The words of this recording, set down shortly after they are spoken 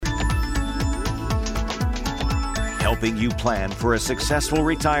helping you plan for a successful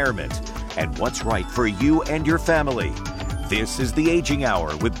retirement and what's right for you and your family. This is The Aging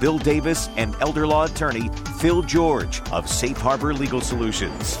Hour with Bill Davis and elder law attorney Phil George of Safe Harbor Legal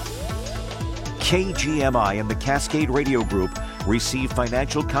Solutions. KGMI and the Cascade Radio Group receive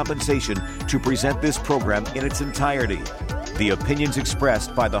financial compensation to present this program in its entirety. The opinions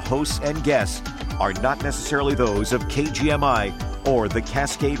expressed by the hosts and guests are not necessarily those of KGMI or the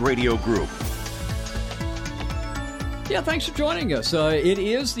Cascade Radio Group. Yeah, thanks for joining us. It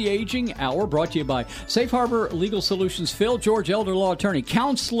is The Aging Hour, brought to you by Safe Harbor Legal Solutions. Phil George, elder law attorney,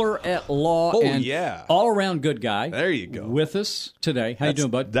 counselor at law, and all-around good guy. There you go. With us today. How you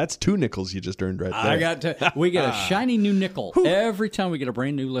doing, bud? That's 2 nickels you just earned right there. We get a shiny new nickel every time we get a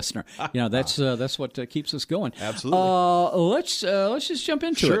brand new listener. You know, that's what keeps us going. Absolutely. Let's just jump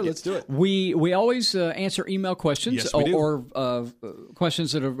into it. Sure, let's do it. We always answer email questions, Yes, we do. or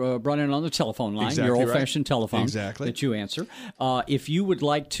questions that are brought in on the telephone line, Exactly your old-fashioned telephone. Exactly. That you answer. If you would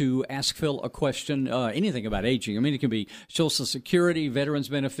like to ask Phil a question, anything about aging, I mean, it can be Social Security, veterans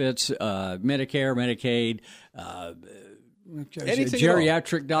benefits, Medicare, Medicaid, Anything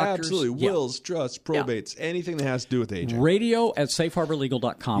geriatric doctors. Absolutely. Wills, trusts, probates, anything that has to do with aging. Radio at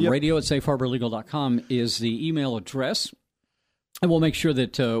safeharborlegal.com. Yep. Radio at safeharborlegal.com is the email address. And we'll make sure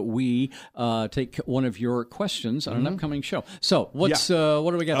that we take one of your questions on an upcoming show. So, what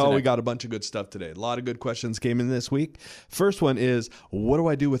do we got today? We got a bunch of good stuff today. A lot of good questions came in this week. First one is, what do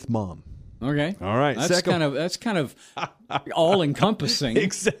I do with mom? Okay. All right. That's kind of all-encompassing.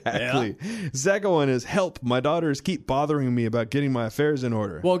 Exactly. Yeah. Second one is, help. My daughters keep bothering me about getting my affairs in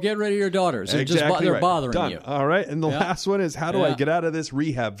order. Well, get rid of your daughters. They're bothering Done. you. All right. And the last one is, how do I get out of this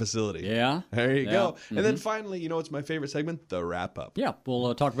rehab facility? Yeah. There you go. And then finally, it's my favorite segment, the wrap-up. Yeah.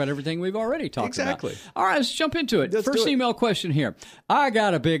 We'll talk about everything we've already talked about. Exactly. All right. Let's jump into it. First email question here. I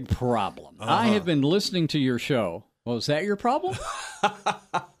got a big problem. I have been listening to your show. Well, is that your problem?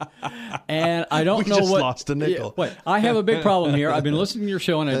 And I don't know just what. Lost a nickel. Yeah, wait, I have a big problem here. I've been listening to your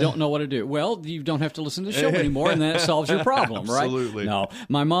show and I don't know what to do. Well, you don't have to listen to the show anymore, and then it solves your problem, right? Absolutely. No,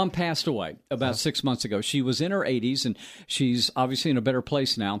 my mom passed away about 6 months ago. She was in her 80s, and she's obviously in a better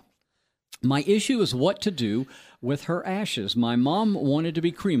place now. My issue is what to do with her ashes. My mom wanted to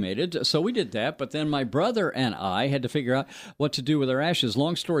be cremated, so we did that, but then my brother and I had to figure out what to do with her ashes.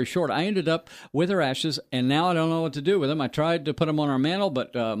 Long story short, I ended up with her ashes, and now I don't know what to do with them. I tried to put them on our mantle,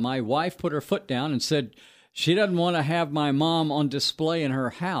 but my wife put her foot down and said she doesn't want to have my mom on display in her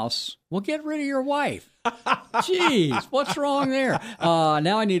house. Well, get rid of your wife. Jeez, what's wrong there?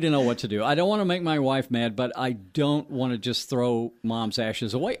 Now I need to know what to do. I don't want to make my wife mad, but I don't want to just throw mom's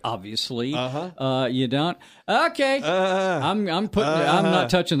ashes away. Obviously, you don't. Okay, I'm not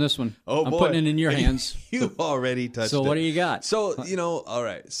touching this one. Oh, I'm boy. putting it in your hands. You already touched it. So what do you got? So, all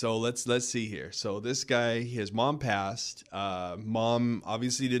right. So let's see here. So this guy, his mom passed. Mom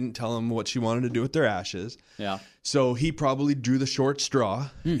obviously didn't tell him what she wanted to do with their ashes. Yeah. So he probably drew the short straw,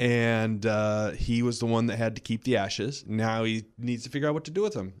 and he was the one that had to keep the ashes. Now he needs to figure out what to do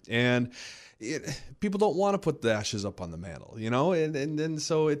with them. And people don't want to put the ashes up on the mantle, and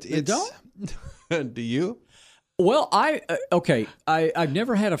so it's... They don't? Do you? Well, I've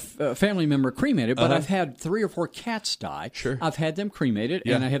never had a family member cremated, but I've had 3 or 4 cats die. Sure. I've had them cremated,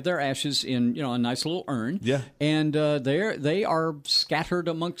 and I have their ashes in a nice little urn. Yeah. And they are scattered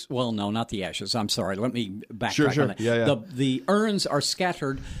amongst. Well, no, not the ashes. I'm sorry. Let me backtrack on that. Yeah. The urns are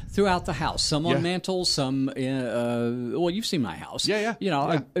scattered throughout the house. Some on mantles, some. Well, you've seen my house. Yeah.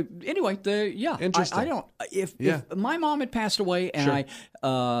 Anyway, Interesting. I don't. If my mom had passed away and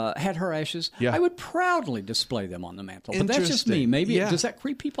I had her ashes, I would proudly display them on the mantle. But that's just me. Maybe does that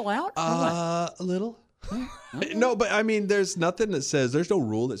creep people out? A little. No, but I mean, there's nothing that says, there's no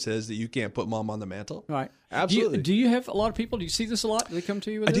rule that says that you can't put mom on the mantle. Right. Absolutely. Do you have a lot of people? Do you see this a lot? Do they come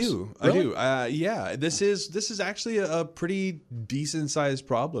to you with this? I do. Yeah. This is actually a pretty decent sized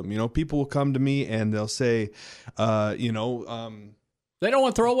problem. People will come to me and they'll say, they don't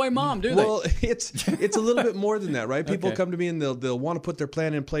want to throw away mom, do they? Well, it's a little bit more than that, right? People come to me and they'll want to put their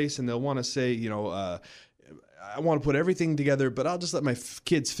plan in place and they'll want to say, I want to put everything together, but I'll just let my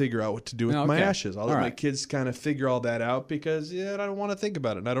kids figure out what to do with my ashes. I'll let my kids kind of figure all that out because I don't want to think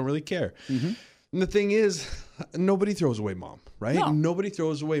about it and I don't really care. Mm-hmm. And the thing is, nobody throws away mom, right? No. Nobody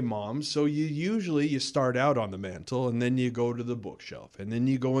throws away mom. So you start out on the mantle and then you go to the bookshelf and then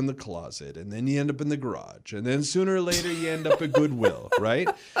you go in the closet and then you end up in the garage and then sooner or later you end up at Goodwill, right?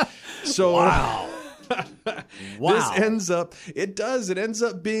 So wow. This ends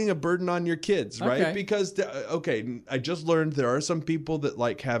up being a burden on your kids, right? Okay. Because, I just learned there are some people that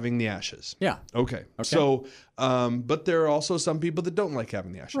like having the ashes. Yeah. Okay. So, but there are also some people that don't like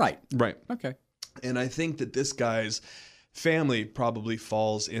having the ashes. Right. Right. Okay. And I think that this guy's family probably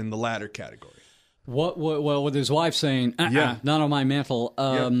falls in the latter category. Well, with his wife saying, not on my mantle,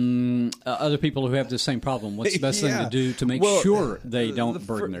 other people who have the same problem, what's the best thing to do to make sure they don't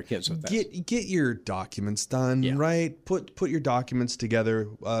burden their kids with that? Get your documents done, right? Put your documents together.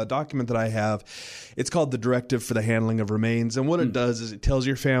 A document that I have, it's called the Directive for the Handling of Remains. And what it does is it tells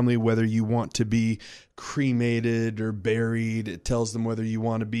your family whether you want to be cremated or buried. It tells them whether you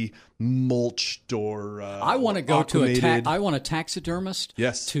want to be mulched or I want to go acclimated. I want a taxidermist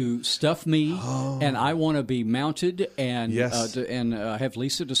Yes. to stuff me, and I want to be mounted and have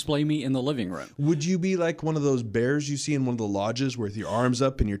Lisa display me in the living room. Would you be like one of those bears you see in one of the lodges with your arms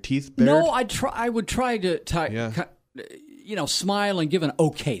up and your teeth bared? No, I would try to smile and give an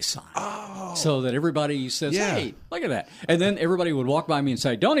okay sign. So that everybody says, hey, look at that. And then everybody would walk by me and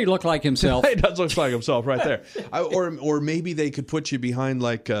say, don't he look like himself? He does look like himself right there. Or maybe they could put you behind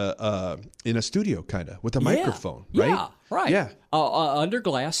like in a studio kind of with a microphone, right? Yeah, right. Yeah. Under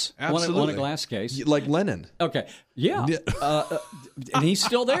glass. Absolutely. One a glass case. Like Lennon. Okay. Yeah. And he's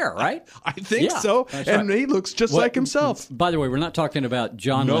still there, right? I think so. And he looks just like himself. By the way, we're not talking about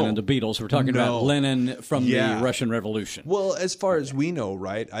John Lennon, the Beatles. We're talking about Lennon from the Russian Revolution. Well, as far as we know,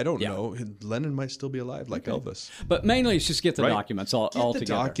 right? I don't know. Lennon might still be alive like Elvis. But mainly it's just get the documents all together. Get the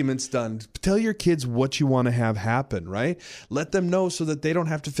documents done. Tell your kids what you want to have happen, right? Let them know so that they don't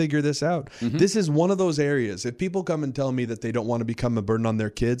have to figure this out. This is one of those areas. If people come and tell me that they don't want to become a burden on their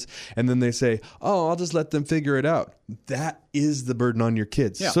kids, and then they say, I'll just let them figure it out. That is the burden on your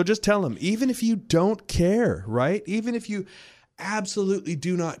kids. So just tell them, even if you don't care, right? Even if you absolutely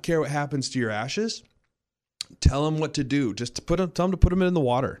do not care what happens to your ashes, tell them what to do. Just tell them to put them in the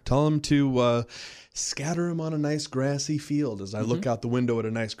water. Tell them to scatter them on a nice grassy field as I look out the window at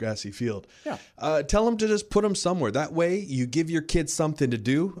a nice grassy field. Tell them to just put them somewhere. That way you give your kids something to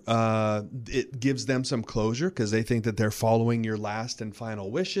do. It gives them some closure because they think that they're following your last and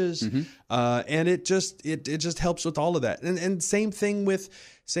final wishes. And it just helps with all of that. And same thing with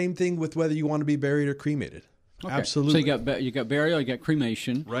whether you want to be buried or cremated. Okay. Absolutely. So you got burial, you got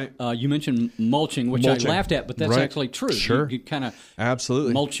cremation. Right. You mentioned mulching, which I laughed at, but that's actually true. Sure. You kind of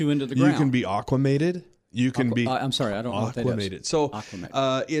absolutely mulch you into the ground. You can be aquamated. You can be. I'm sorry, I don't know what that is. So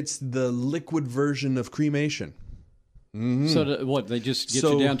it's the liquid version of cremation. So what? They just get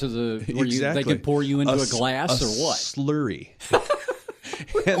you down to the where they can pour you into a glass or what? Slurry.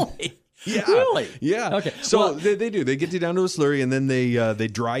 Really? Yeah. Really? Yeah. Okay. So they do. They get you down to a slurry, and then they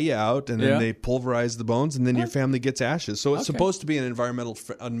dry you out, and then they pulverize the bones, and then your family gets ashes. So it's supposed to be an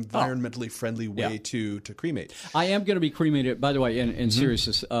environmentally friendly way to cremate. I am going to be cremated. By the way, in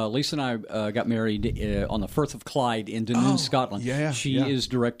seriousness, Lisa and I got married on the Firth of Clyde in Dunoon, Scotland. She is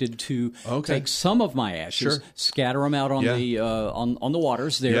directed to take some of my ashes, scatter them out on the on the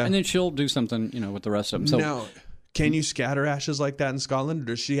waters there, and then she'll do something with the rest of them. So now, can you scatter ashes like that in Scotland, or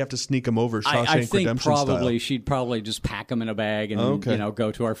does she have to sneak them over Shawshank I think Redemption probably style? She'd probably just pack them in a bag and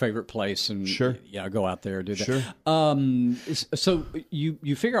go to our favorite place and go out there and do that. So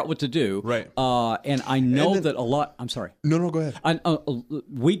you figure out what to do, right? And I know that a lot. I'm sorry. No, go ahead.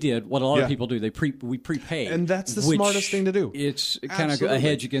 We did what a lot of people do. We prepay, and that's the smartest thing to do. It's kind of a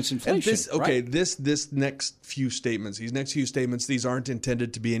hedge against inflation. And this next few statements, these aren't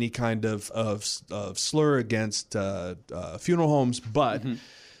intended to be any kind of slur against funeral homes, but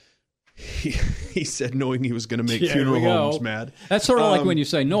he said, knowing he was going to make funeral homes mad. That's sort of like when you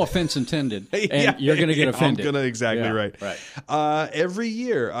say "no offense intended," and you're going to get offended. I'm going to right. Every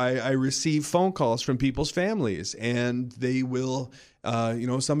year, I receive phone calls from people's families, and they will.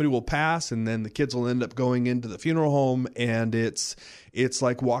 Somebody will pass, and then the kids will end up going into the funeral home, and it's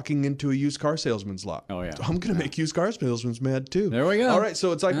like walking into a used car salesman's lot. Oh, yeah. I'm going to make used car salesmen mad, too. There we go. All right,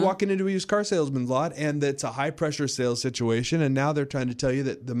 so it's like walking into a used car salesman's lot, and it's a high-pressure sales situation, and now they're trying to tell you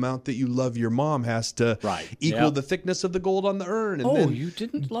that the amount that you love your mom has to equal the thickness of the gold on the urn. And then, you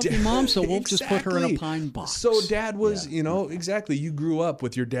didn't love your mom, so we'll just put her in a pine box. So Dad was, exactly, you grew up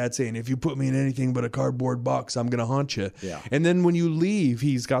with your dad saying, if you put me in anything but a cardboard box, I'm going to haunt you. Yeah. And then when you leave,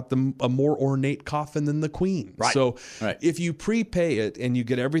 he's got a more ornate coffin than the queen. Right. So if you prepay it and you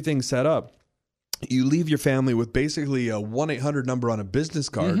get everything set up, you leave your family with basically a 1-800 number on a business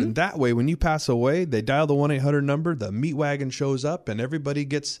card. And that way, when you pass away, they dial the 1-800 number, the meat wagon shows up, and everybody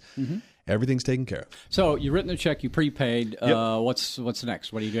gets... Everything's taken care of. So you written the check, you prepaid. What's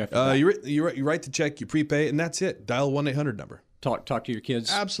next? What do you do after that? You write the check, you prepay, and that's it. Dial 1-800 number. Talk to your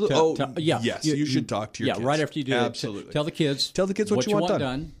kids. Absolutely. Yes, you should talk to your kids. Yeah, right after you do Absolutely. That. Tell the kids. Tell the kids what you want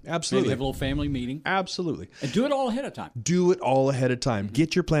done. Absolutely. Maybe have a little family meeting. Absolutely. And do it all ahead of time. Do it all ahead of time.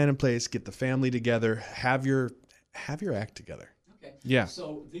 Get your plan in place. Get the family together. Have your act together. Okay. Yeah.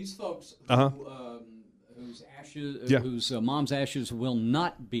 So these folks whose ashes, Yeah. whose mom's ashes will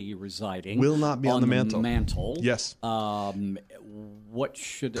not be residing. Will not be on the mantle. Yes. What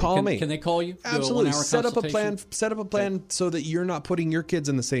should call me? Can they call you? Absolutely. Do a 1-hour Set up a consultation? plan. Set up a plan so that you're not putting your kids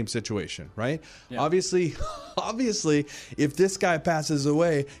in the same situation, right? Yeah. Obviously, if this guy passes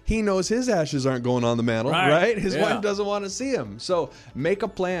away, he knows his ashes aren't going on the mantle, right? His wife doesn't want to see him. So make a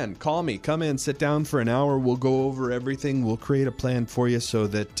plan. Call me. Come in. Sit down for an hour. We'll go over everything. We'll create a plan for you so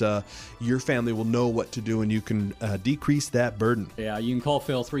that your family will know what to do and you can decrease that burden. Yeah, you can call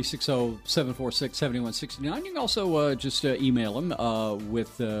Phil 360-746-7169. You can also just email him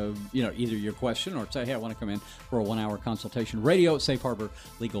with either your question or say, hey, I want to come in for a 1-hour consultation.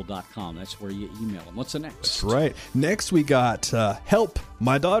 radio@safeharborlegal.com. That's where you email him. What's the next? That's right. Next we got help.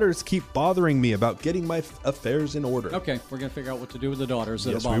 My daughters keep bothering me about getting my affairs in order. Okay, we're going to figure out what to do with the daughters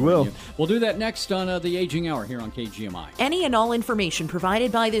that Yes, are we bothering will. you. We'll do that next on the Aging Hour here on KGMI. Any and all information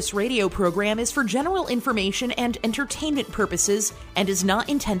provided by this radio program is for general information and entertainment purposes and is not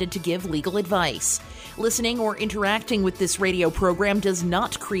intended to give legal advice. Listening or interacting with this radio program does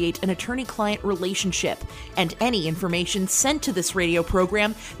not create an attorney-client relationship, and any information sent to this radio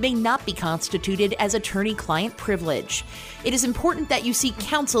program may not be constituted as attorney-client privilege. It is important that you seek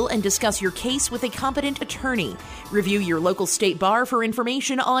counsel and discuss your case with a competent attorney. Review your local state bar for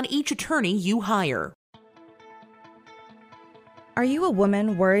information on each attorney you hire. Are you a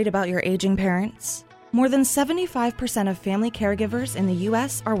woman worried about your aging parents? More than 75% of family caregivers in the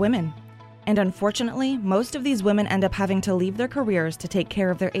U.S. are women. And unfortunately, most of these women end up having to leave their careers to take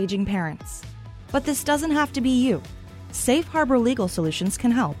care of their aging parents. But this doesn't have to be you. Safe Harbor Legal Solutions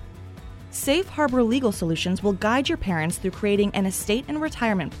can help. Safe Harbor Legal Solutions will guide your parents through creating an estate and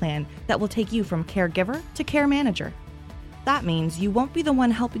retirement plan that will take you from caregiver to care manager. That means you won't be the one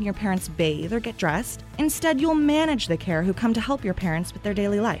helping your parents bathe or get dressed. Instead, you'll manage the care who come to help your parents with their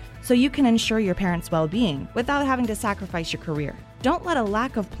daily life, so you can ensure your parents' well-being without having to sacrifice your career. Don't let a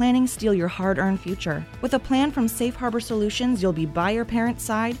lack of planning steal your hard-earned future. With a plan from Safe Harbor Solutions, you'll be by your parents'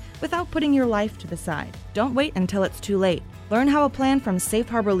 side without putting your life to the side. Don't wait until it's too late. Learn how a plan from Safe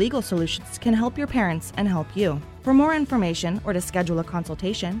Harbor Legal Solutions can help your parents and help you. For more information or to schedule a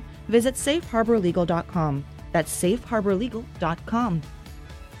consultation, visit safeharborlegal.com. That's safeharborlegal.com.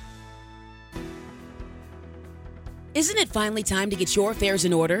 Isn't it finally time to get your affairs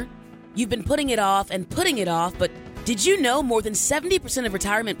in order? You've been putting it off, but did you know more than 70% of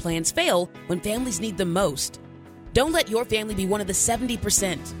retirement plans fail when families need them most? Don't let your family be one of the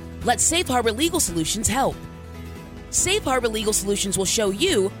 70%. Let Safe Harbor Legal Solutions help. Safe Harbor Legal Solutions will show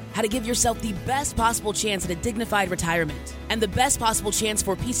you how to give yourself the best possible chance at a dignified retirement and the best possible chance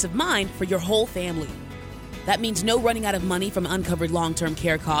for peace of mind for your whole family. That means no running out of money from uncovered long-term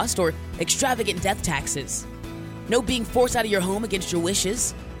care costs or extravagant death taxes. No being forced out of your home against your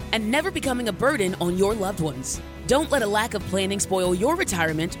wishes, and never becoming a burden on your loved ones. Don't let a lack of planning spoil your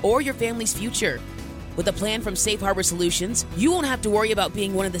retirement or your family's future. With a plan from Safe Harbor Solutions, you won't have to worry about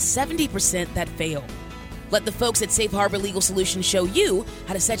being one of the 70% that fail. Let the folks at Safe Harbor Legal Solutions show you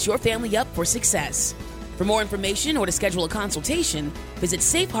how to set your family up for success. For more information or to schedule a consultation, visit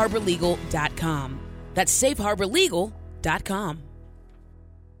safeharborlegal.com. That's safeharborlegal.com.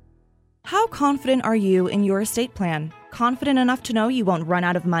 How confident are you in your estate plan? Confident enough to know you won't run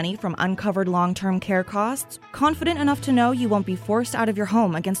out of money from uncovered long-term care costs? Confident enough to know you won't be forced out of your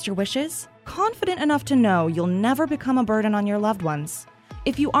home against your wishes? Confident enough to know you'll never become a burden on your loved ones?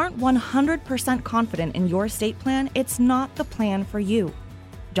 If you aren't 100% confident in your estate plan, it's not the plan for you.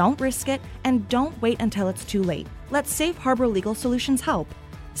 Don't risk it, and don't wait until it's too late. Let Safe Harbor Legal Solutions help.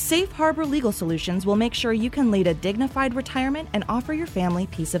 Safe Harbor Legal Solutions will make sure you can lead a dignified retirement and offer your family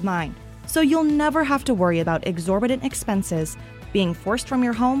peace of mind. So you'll never have to worry about exorbitant expenses, being forced from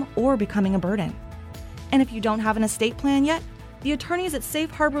your home, or becoming a burden. And if you don't have an estate plan yet, the attorneys at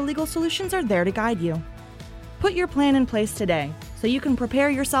Safe Harbor Legal Solutions are there to guide you. Put your plan in place today so you can prepare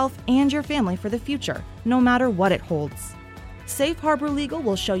yourself and your family for the future, no matter what it holds. Safe Harbor Legal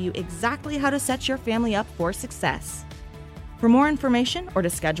will show you exactly how to set your family up for success. For more information or to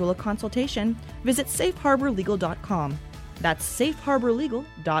schedule a consultation, visit safeharborlegal.com. That's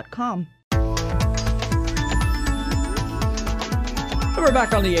safeharborlegal.com. We're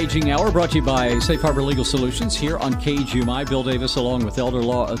back on the Aging Hour, brought to you by Safe Harbor Legal Solutions here on KGMI. Bill Davis, along with elder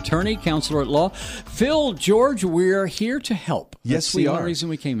law attorney, counselor at law, Phil George. We're here to help. Yes, That's we the are. only reason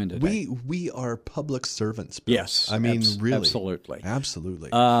we came in today. We are public servants, Bill. Yes. I mean, really. Absolutely. Absolutely.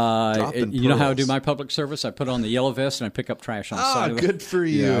 You know how I do my public service? I put on the yellow vest and I pick up trash on the side of it. Good for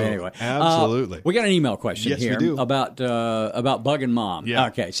you. Yeah, anyway. Absolutely. We got an email question Yes, here we do. about bugging mom. Yeah.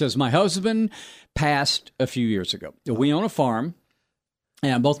 Okay. It says, my husband passed a few years ago. We own a farm.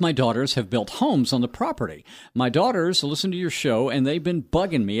 And both my daughters have built homes on the property. My daughters listen to your show, and they've been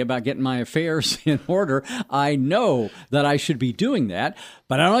bugging me about getting my affairs in order. I know that I should be doing that,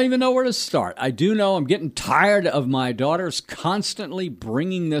 but I don't even know where to start. I do know I'm getting tired of my daughters constantly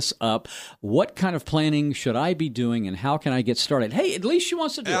bringing this up. What kind of planning should I be doing, and how can I get started? Hey, at least she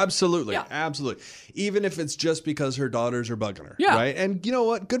wants to do it. Absolutely. Even if it's just because her daughters are bugging her. Yeah. Right? And you know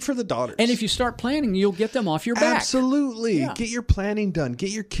what? Good for the daughters. And if you start planning, you'll get them off your back. Absolutely. Yeah. Get your planning done.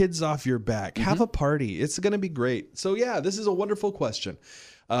 Get your kids off your back. Have a party. It's going to be great. So, yeah, this is a wonderful question.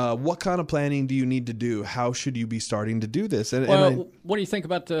 What kind of planning do you need to do? How should you be starting to do this? What do you think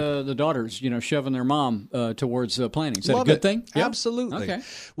about the daughters, shoving their mom towards planning? Is that a good thing? Yep. Absolutely. Okay.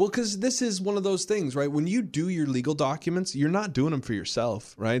 Well, because this is one of those things, right? When you do your legal documents, you're not doing them for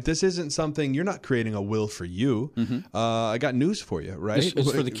yourself, right? This isn't something, you're not creating a will for you. I got news for you, right?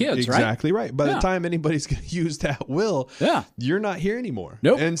 It's for the kids, right? Exactly right. By the time anybody's going to use that will, you're not here anymore.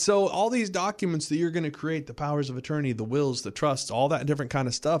 Nope. And so all these documents that you're going to create, the powers of attorney, the wills, the trusts, all that different kind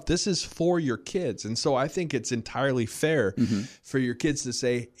of stuff, this is for your kids. And so I think it's entirely fair for your kids to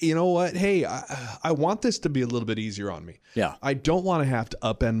say, you know what? Hey, I want this to be a little bit easier on me. Yeah. I don't want to have to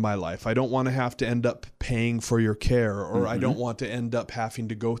upend my life. I don't want to have to end up paying for your care, or I don't want to end up having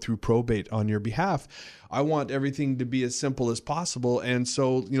to go through probate on your behalf. I want everything to be as simple as possible. And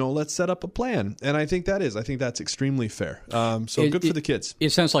so, let's set up a plan. And I think that's extremely fair. So good for the kids. It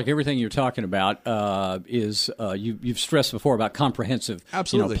sounds like everything you're talking about is you've stressed before about comprehensive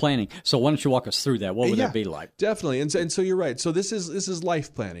planning. So why don't you walk us through that? What would that be like? Definitely. And so you're right. So this is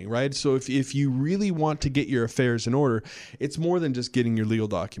life planning, right? So if you really want to get your affairs in order, it's more than just getting your legal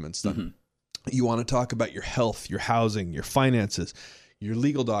documents done. You want to talk about your health, your housing, your finances, your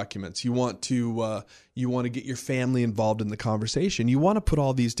legal documents. You want to get your family involved in the conversation. You want to put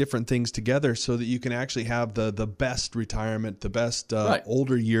all these different things together so that you can actually have the best retirement, the best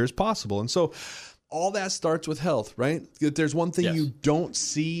older years possible. And so all that starts with health, right? If there's one thing you don't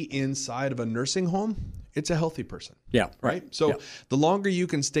see inside of a nursing home, it's a healthy person. Yeah. Right. So the longer you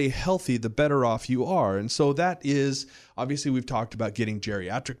can stay healthy, the better off you are. And so that is, obviously, we've talked about getting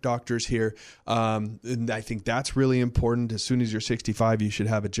geriatric doctors here. And I think that's really important. As soon as you're 65, you should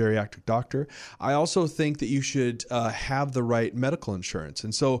have a geriatric doctor. I also think that you should have the right medical insurance.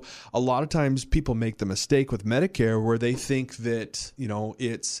 And so a lot of times people make the mistake with Medicare where they think that,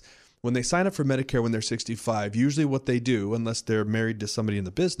 it's when they sign up for Medicare when they're 65, usually what they do, unless they're married to somebody in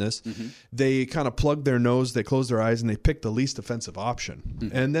the business, they kind of plug their nose, they close their eyes, and they pick the least offensive option.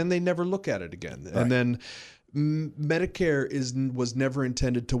 And then they never look at it again. Right. And then Medicare was never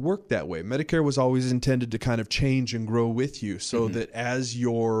intended to work that way. Medicare was always intended to kind of change and grow with you, so that as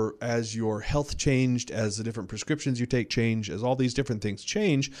your health changed, as the different prescriptions you take change, as all these different things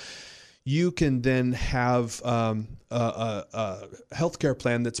change, you can then have a healthcare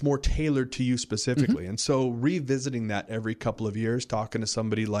plan that's more tailored to you specifically. And so revisiting that every couple of years, talking to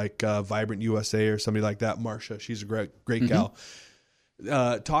somebody like Vibrant USA or somebody like that, Marsha, she's a great gal.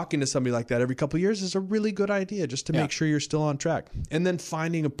 Talking to somebody like that every couple of years is a really good idea, just to make sure you're still on track. And then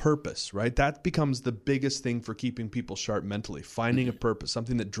finding a purpose, right? That becomes the biggest thing for keeping people sharp mentally. Finding a purpose,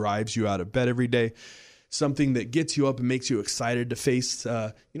 something that drives you out of bed every day, something that gets you up and makes you excited to face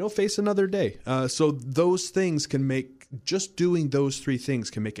another day. So those things can just doing those three things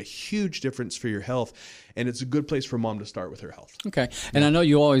can make a huge difference for your health. And it's a good place for mom to start with her health. Okay. And I know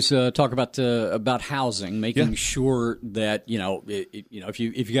you always talk about housing, making sure that, if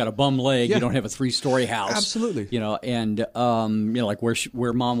you got a bum leg, you don't have a 3-story house. Absolutely. And like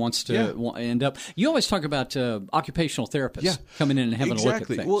where mom wants to end up. You always talk about occupational therapists coming in and having a look at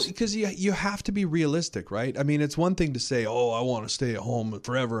things. Well, because you have to be realistic, right? I mean, it's one thing to say, oh, I want to stay at home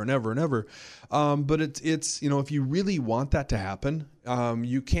forever and ever and ever. But it's if you really want that to happen,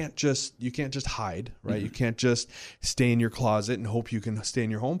 you can't just hide, right? You can't just stay in your closet and hope you can stay in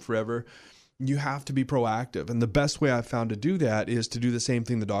your home forever. You have to be proactive. And the best way I've found to do that is to do the same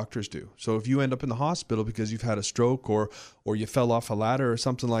thing the doctors do. So if you end up in the hospital because you've had a stroke or you fell off a ladder or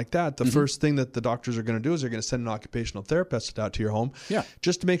something like that, the first thing that the doctors are going to do is they're going to send an occupational therapist out to your home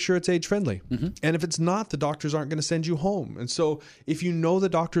just to make sure it's age friendly. And if it's not, the doctors aren't going to send you home. And so if you know the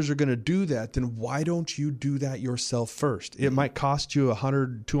doctors are going to do that, then why don't you do that yourself first? It might cost you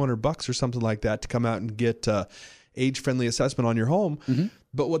 $100, $200 or something like that to come out and get age-friendly assessment on your home.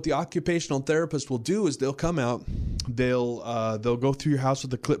 But what the occupational therapist will do is they'll come out, they'll go through your house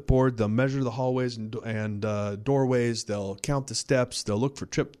with a clipboard, they'll measure the hallways and doorways, they'll count the steps, they'll look for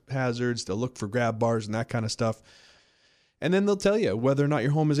trip hazards, they'll look for grab bars and that kind of stuff. And then they'll tell you whether or not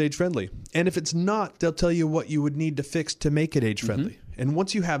your home is age-friendly. And if it's not, they'll tell you what you would need to fix to make it age-friendly. And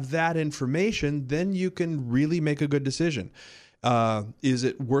once you have that information, then you can really make a good decision. Is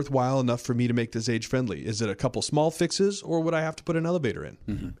it worthwhile enough for me to make this age friendly? Is it a couple small fixes, or would I have to put an elevator in?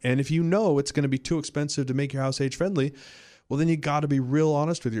 Mm-hmm. And if you know it's going to be too expensive to make your house age friendly, well, then you got to be real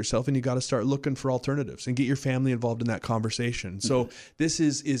honest with yourself, and you got to start looking for alternatives and get your family involved in that conversation. So this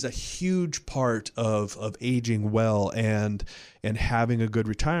is a huge part of aging well and having a good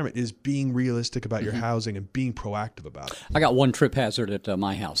retirement is being realistic about your housing and being proactive about it. I got one trip hazard at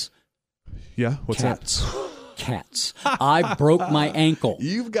my house. Yeah, what's Cats. Cats. I broke my ankle.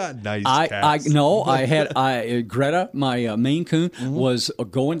 You've got nice cats. I had Greta, my Maine Coon, was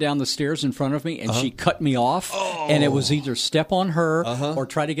going down the stairs in front of me, and she cut me off. And it was either step on her or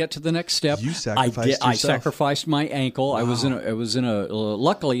try to get to the next step. You sacrificed yourself. I sacrificed my ankle. Wow. I was in a.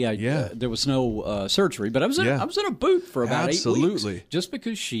 Luckily, there was no surgery, but I was in a boot for about 8 weeks, just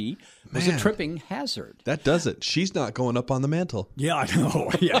because she was a tripping hazard. That does it. She's not going up on the mantle. Yeah, I know.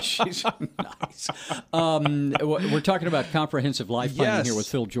 Yeah, she's nice. We're talking about comprehensive life planning here with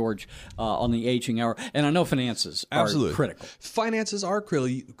Phil George on the Aging Hour, and I know finances are critical. Finances are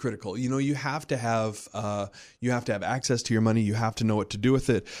critical. You know, you have to have access to your money. You have to know what to do with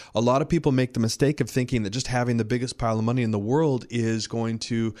it. A lot of people make the mistake of thinking that just having the biggest pile of money in the world is going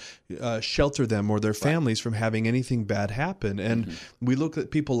to shelter them or their families from having anything bad happen. And we look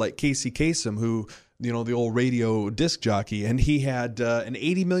at people like Casey Kasem, who, you know, the old radio disc jockey, and he had an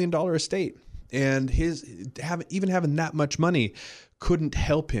 $80 million estate. And having that much money couldn't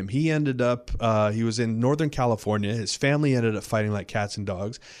help him. He ended up, he was in Northern California. His family ended up fighting like cats and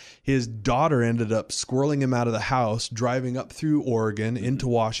dogs. His daughter ended up squirreling him out of the house, driving up through Oregon into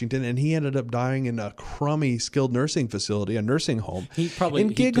Washington, and he ended up dying in a crummy skilled nursing facility, a nursing home in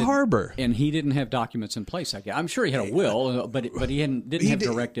Gig Harbor. And he didn't have documents in place. I'm sure he had a will, but he didn't have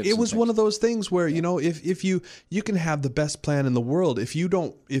directives. It was one of those things where, you know, if you can have the best plan in the world, if you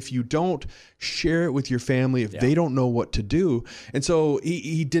don't share it with your family, if they don't know what to do. And so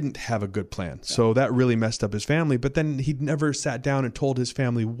he didn't have a good plan. Yeah. So that really messed up his family. But then he never sat down and told his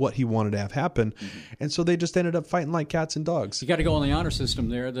family what he wanted to have happen. And so they just ended up fighting like cats and dogs. You got to go on the honor system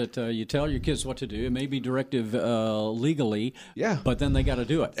there that you tell your kids what to do. It may be directive legally, but then they got to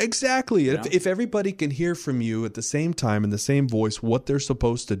do it. Exactly. If everybody can hear from you at the same time in the same voice what they're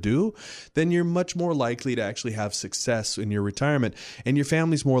supposed to do, then you're much more likely to actually have success in your retirement. And your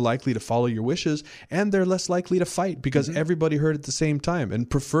family's more likely to follow your wishes, and they're less likely to fight because everybody heard at the same time. And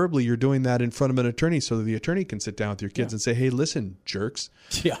preferably you're doing that in front of an attorney so that the attorney can sit down with your kids and say, hey, listen, jerks.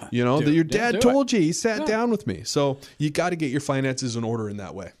 Yeah. You know, your dad told you. He sat down with me. So you got to get your finances in order in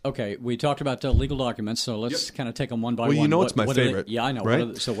that way. Okay. We talked about legal documents, so let's kind of take them one by one. Well, you know it's my favorite. I know.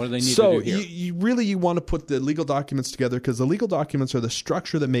 Right? So what do they need to do here? You want to put the legal documents together because the legal documents are the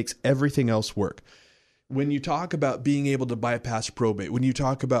structure that makes everything else work. When you talk about being able to bypass probate, when you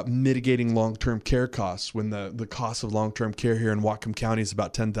talk about mitigating long-term care costs, when the cost of long-term care here in Whatcom County is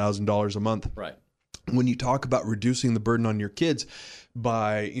about $10,000 a month. Right. When you talk about reducing the burden on your kids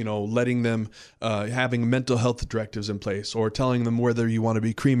by, you know, letting them having mental health directives in place or telling them whether you want to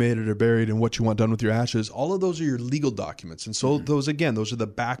be cremated or buried and what you want done with your ashes, all of those are your legal documents. And so those are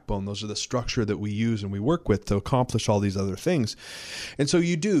the backbone. Those are the structure that we use and we work with to accomplish all these other things. And so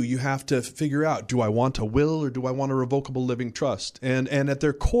you have to figure out, do I want a will or do I want a revocable living trust? And at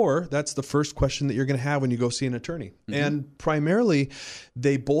their core, that's the first question that you're going to have when you go see an attorney. And primarily,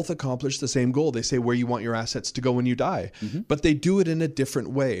 they both accomplish the same goal. They say where you want your assets to go when you die, but they do it in a different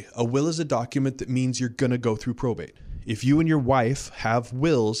way. A will is a document that means you're going to go through probate. If you and your wife have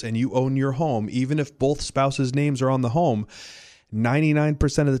wills and you own your home, even if both spouses' names are on the home,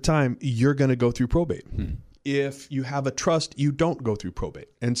 99% of the time, you're going to go through probate. If you have a trust, you don't go through probate.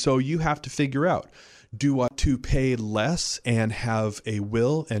 And so you have to figure out, do I want to pay less and have a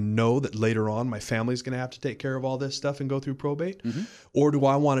will and know that later on my family's going to have to take care of all this stuff and go through probate? Or do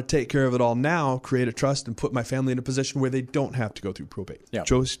I want to take care of it all now, create a trust, and put my family in a position where they don't have to go through probate? Yeah.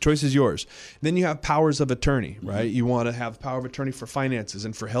 Choice is yours. Then you have powers of attorney, right? You want to have power of attorney for finances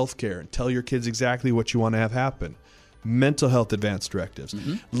and for healthcare and tell your kids exactly what you want to have happen. Mental health advance directives,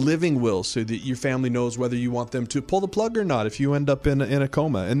 living wills so that your family knows whether you want them to pull the plug or not if you end up in a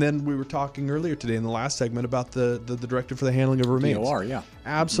coma. And then we were talking earlier today in the last segment about the directive for the handling of remains. DOR, yeah.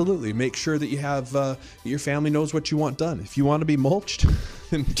 Absolutely. Make sure that you have your family knows what you want done. If you want to be mulched,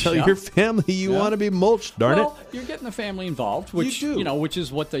 then tell your family you want to be mulched, darn it. You're getting the family involved, which which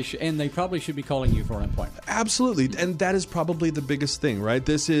is what they should, and they probably should be calling you for an appointment. Absolutely. And that is probably the biggest thing, right?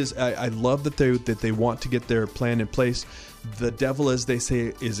 This is I love that they want to get their plan in place. the devil, as they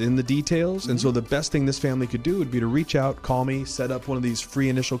say, is in the details. And so the best thing this family could do would be to reach out, call me, set up one of these free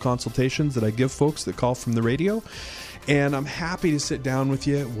initial consultations that I give folks that call from the radio. And I'm happy to sit down with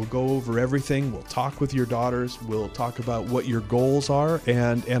you. We'll go over everything. We'll talk with your daughters. We'll talk about what your goals are.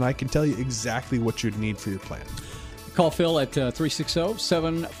 And I can tell you exactly what you'd need for your plan. Call Phil at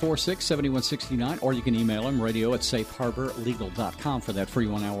 360-746-7169, or you can email him, radio@safeharborlegal.com for that free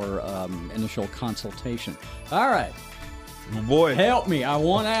 1-hour initial consultation. All right. Oh boy. Help me. I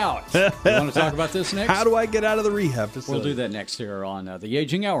want out. You want to talk about this next? How do I get out of the rehab facility? We'll do that next here on The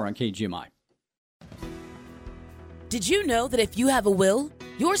Aging Hour on KGMI. Did you know that if you have a will,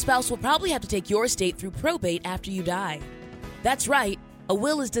 your spouse will probably have to take your estate through probate after you die? That's right. A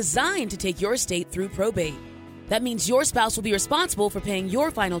will is designed to take your estate through probate. That means your spouse will be responsible for paying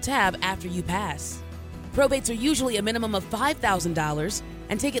your final tab after you pass. Probates are usually a minimum of $5,000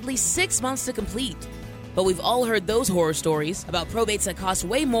 and take at least 6 months to complete. But we've all heard those horror stories about probates that cost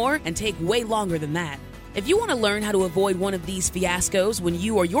way more and take way longer than that. If you want to learn how to avoid one of these fiascos when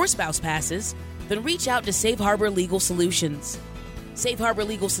you or your spouse passes, then reach out to Safe Harbor Legal Solutions. Safe Harbor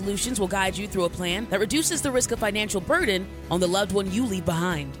Legal Solutions will guide you through a plan that reduces the risk of financial burden on the loved one you leave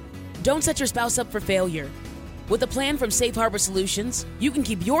behind. Don't set your spouse up for failure. With a plan from Safe Harbor Solutions, you can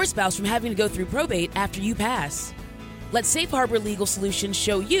keep your spouse from having to go through probate after you pass. Let Safe Harbor Legal Solutions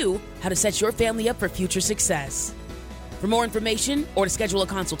show you how to set your family up for future success. For more information or to schedule a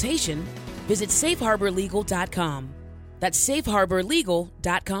consultation, visit safeharborlegal.com. That's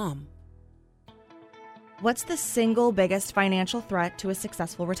safeharborlegal.com. What's the single biggest financial threat to a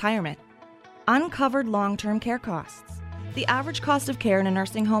successful retirement? Uncovered long-term care costs. The average cost of care in a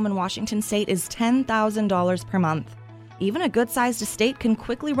nursing home in Washington state is $10,000 per month. Even a good-sized estate can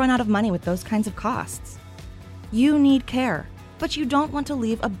quickly run out of money with those kinds of costs. You need care, but you don't want to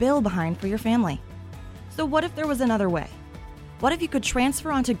leave a bill behind for your family. So what if there was another way? What if you could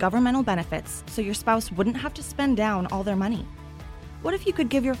transfer onto governmental benefits so your spouse wouldn't have to spend down all their money? What if you could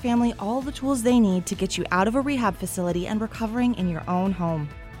give your family all the tools they need to get you out of a rehab facility and recovering in your own home?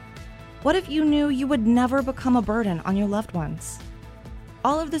 What if you knew you would never become a burden on your loved ones?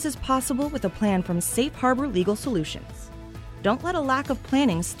 All of this is possible with a plan from Safe Harbor Legal Solutions. Don't let a lack of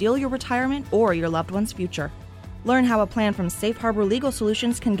planning steal your retirement or your loved one's future. Learn how a plan from Safe Harbor Legal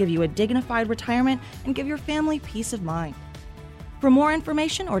Solutions can give you a dignified retirement and give your family peace of mind. For more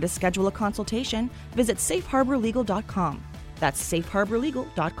information or to schedule a consultation, visit safeharborlegal.com. That's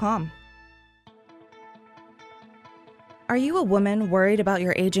safeharborlegal.com. Are you a woman worried about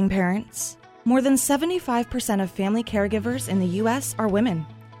your aging parents? More than 75% of family caregivers in the U.S. are women.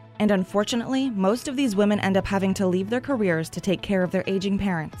 And unfortunately, most of these women end up having to leave their careers to take care of their aging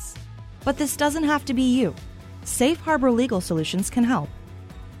parents. But this doesn't have to be you. Safe Harbor Legal Solutions can help.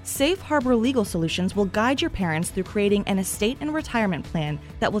 Safe Harbor Legal Solutions will guide your parents through creating an estate and retirement plan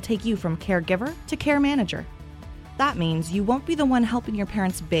that will take you from caregiver to care manager. That means you won't be the one helping your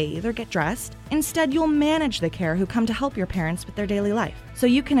parents bathe or get dressed. Instead, you'll manage the care who come to help your parents with their daily life, so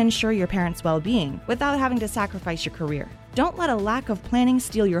you can ensure your parents' well-being without having to sacrifice your career. Don't let a lack of planning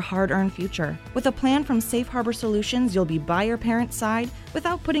steal your hard-earned future. With a plan from Safe Harbor Solutions, you'll be by your parents' side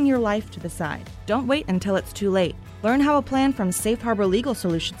without putting your life to the side. Don't wait until it's too late. Learn how a plan from Safe Harbor Legal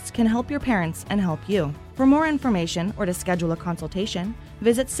Solutions can help your parents and help you. For more information or to schedule a consultation,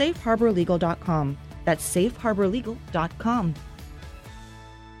 visit safeharborlegal.com. That's safeharborlegal.com.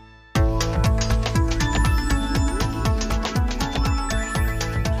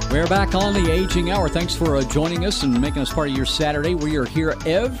 We're back on the Aging Hour. Thanks for joining us and making us part of your Saturday. We are here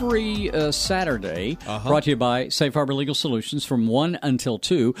every Saturday, brought to you by Safe Harbor Legal Solutions from 1 until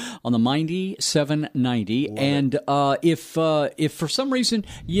 2 on the Mindy 790. And if for some reason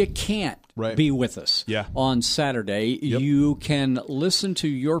you can't be with us on Saturday, you can listen to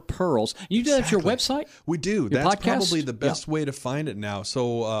your pearls. You do that at your website? We do. Your That's podcast? probably the best way to find it now.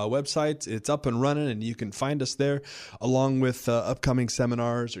 So website, it's up and running, and you can find us there along with upcoming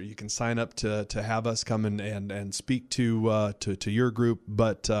seminars, or you can sign up to have us come and speak to your group.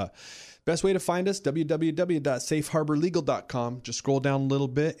 But best way to find us, www.safeharborlegal.com. Just scroll down a little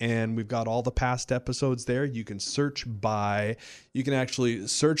bit, and we've got all the past episodes there. You can actually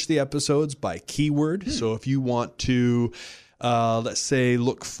search the episodes by keyword. So if you want to, let's say,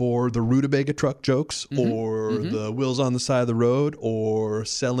 look for the rutabaga truck jokes, or the wheels on the side of the road, or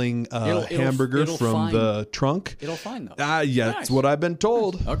selling hamburger from the trunk. It'll find them. That's what I've been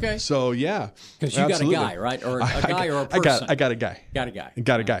told. Okay. So, yeah. Because you got a guy, right? Or a guy or a person. I got a guy. Got a guy.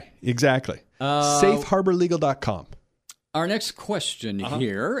 Got a guy. Exactly. SafeHarborLegal.com. Our next question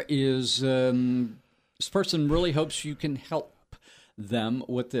here is, this person really hopes you can help them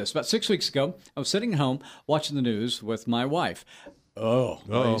with this. About 6 weeks ago, I was sitting at home watching the news with my wife. Well,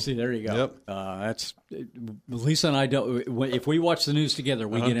 you see, there you go. Yep. That's Lisa and I don't. If we watch the news together,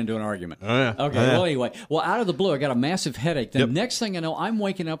 we get into an argument. Oh, yeah. Okay. Well, anyway, out of the blue, I got a massive headache. The next thing I know, I'm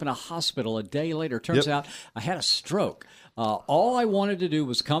waking up in a hospital a day later. Turns out I had a stroke. All I wanted to do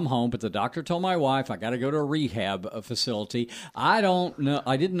was come home, but the doctor told my wife I got to go to a rehab facility. I don't know.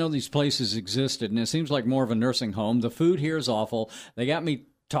 I didn't know these places existed, and it seems like more of a nursing home. The food here is awful. They got me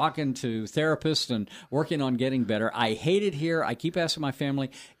talking to therapists and working on getting better. I hate it here. I keep asking my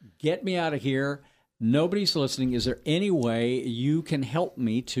family, get me out of here. Nobody's listening. Is there any way you can help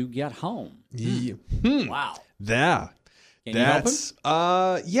me to get home? Wow. Can you help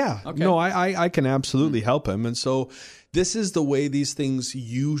him? Yeah. Okay. No, I can absolutely help him. And so this is the way these things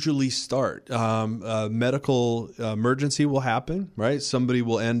usually start. Medical emergency will happen, right? Somebody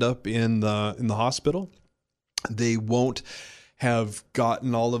will end up in the hospital. They won't have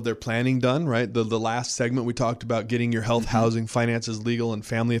gotten all of their planning done, right? The last segment we talked about getting your health, housing, finances, legal, and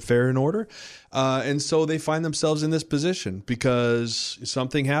family affair in order. And so they find themselves in this position because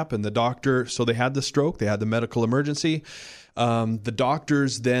something happened. The doctor, so they had the stroke, they had the medical emergency. The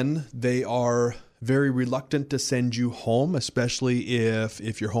doctors then, they are very reluctant to send you home, especially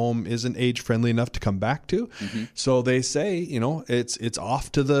if your home isn't age friendly enough to come back to. So they say, it's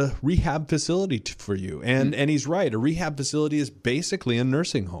off to the rehab facility for you. And he's right. A rehab facility is basically a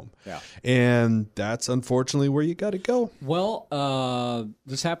nursing home. Yeah. And that's unfortunately where you got to go. Well,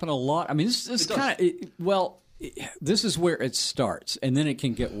 this happened a lot. I mean, this kind of, this is where it starts, and then it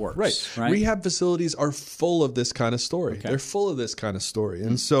can get worse. Right? Rehab facilities are full of this kind of story. Okay. They're full of this kind of story.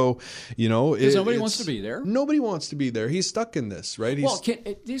 And so, because nobody wants to be there. Nobody wants to be there. He's stuck in this, right?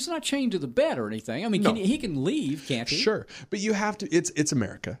 He's not chained to the bed or anything. I mean, he can leave, can't he? Sure. But you have to, it's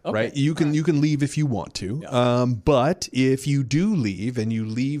America, Okay. right? You can leave if you want to. Yeah. But if you do leave and you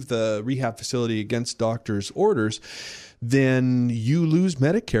leave the rehab facility against doctor's orders, then you lose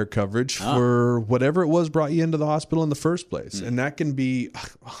Medicare coverage for whatever it was brought you into the hospital in the first place. And that can be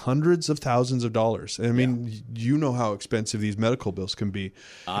hundreds of thousands of dollars. I mean, you know how expensive these medical bills can be.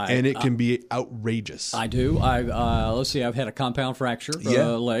 And it can be outrageous. I do. Let's see, I've had a compound fracture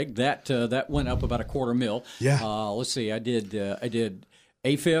leg. That went up about $250,000. Yeah. Let's see, I did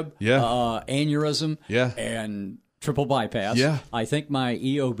AFib, aneurysm, and triple bypass. Yeah. I think my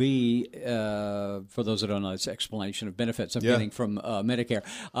EOB, for those that don't know, it's explanation of benefits I'm getting from Medicare.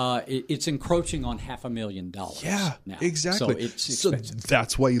 It's encroaching on $500,000. Yeah, now. exactly. So it's expensive.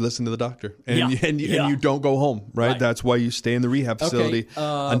 That's why you listen to the doctor, and you don't go home, right? That's why you stay in the rehab facility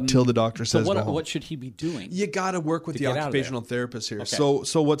until the doctor says go home. What should he be doing? You got to work with the occupational therapist here. Okay.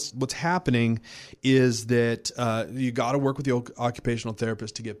 So what's happening is that you got to work with the occupational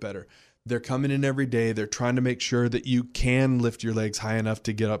therapist to get better. They're coming in every day. They're trying to make sure that you can lift your legs high enough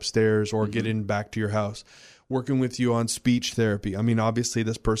to get upstairs or get in back to your house. Working with you on speech therapy. I mean, obviously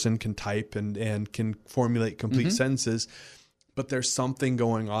this person can type and can formulate complete sentences, but there's something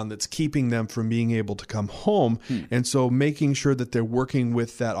going on that's keeping them from being able to come home. And so making sure that they're working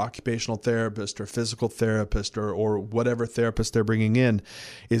with that occupational therapist or physical therapist or whatever therapist they're bringing in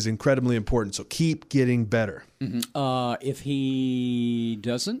is incredibly important. So keep getting better. If he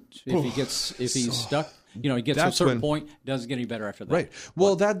doesn't, if he's stuck, he gets to a certain point, doesn't get any better after that. Right.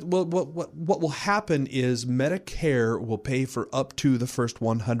 Well, what will happen is Medicare will pay for up to the first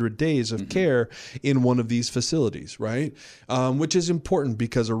 100 days of care in one of these facilities, right? Which is important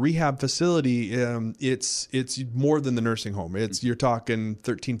because a rehab facility, it's more than the nursing home. You're talking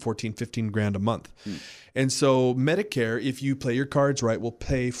 13, 14, 15 grand a month. And so Medicare, if you play your cards right, will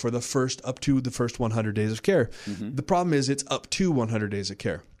pay for up to the first 100 days of care. The problem is it's up to 100 days of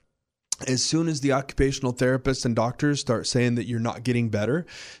care. As soon as the occupational therapists and doctors start saying that you're not getting better,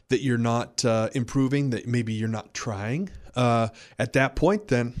 that you're not improving, that maybe you're not trying, at that point,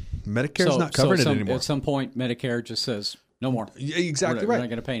 then Medicare's not covering it anymore. At some point, Medicare just says, no more. Exactly right. We're not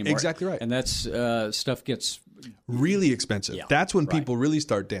going to pay anymore. Exactly right. And that's stuff gets really expensive. Yeah. That's when people really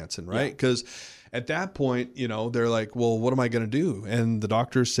start dancing, right? Because at that point, they're like, well, what am I going to do? And the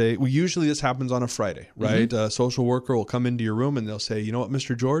doctors say, well, usually this happens on a Friday, right? A social worker will come into your room and they'll say, you know what,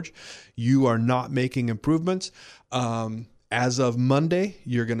 Mr. George, you are not making improvements. As of Monday,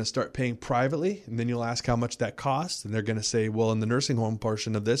 you're going to start paying privately, and then you'll ask how much that costs. And they're going to say, well, in the nursing home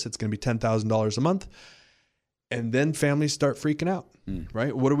portion of this, it's going to be $10,000 a month. And then families start freaking out,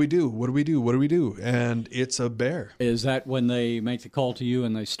 right? What do we do? What do we do? What do we do? And it's a bear. Is that when they make the call to you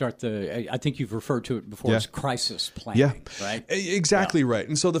and they start I think you've referred to it before as crisis planning, right? Exactly right.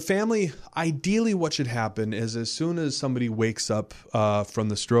 And so the family, ideally what should happen is as soon as somebody wakes up from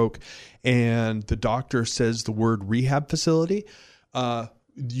the stroke and the doctor says the word rehab facility,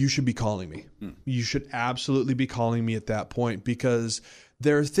 you should be calling me. You should absolutely be calling me at that point, because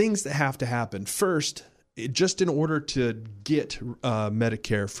there are things that have to happen. First, just in order to get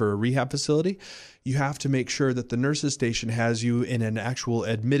Medicare for a rehab facility, you have to make sure that the nurses station has you in an actual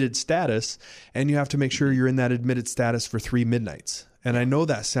admitted status, and you have to make sure you're in that admitted status for 3 midnights. And I know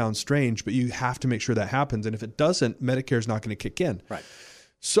that sounds strange, but you have to make sure that happens. And if it doesn't, Medicare is not going to kick in. Right.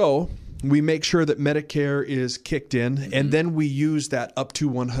 So we make sure that Medicare is kicked in, and then we use that up to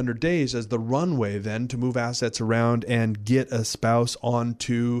 100 days as the runway then to move assets around and get your spouse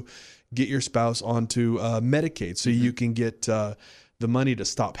onto Medicaid, so you can get the money to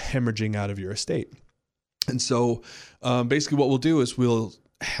stop hemorrhaging out of your estate. And so basically what we'll do is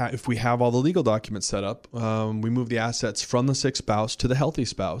if we have all the legal documents set up, we move the assets from the sick spouse to the healthy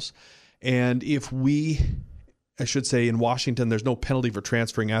spouse. And I should say in Washington, there's no penalty for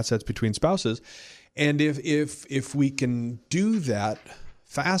transferring assets between spouses. And if we can do that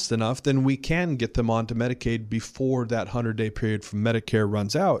fast enough, then we can get them onto Medicaid before that 100-day period from Medicare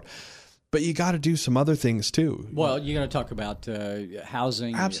runs out. But you got to do some other things too. Well, you got to talk about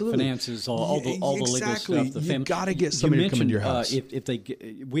housing, absolutely, finances, all the legal stuff. You got to get somebody to come into your house.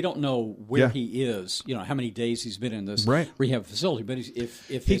 We don't know where he is. How many days he's been in this rehab facility. But if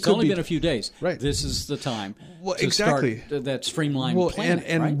it's only been a few days, this is the time to start that streamlined planning.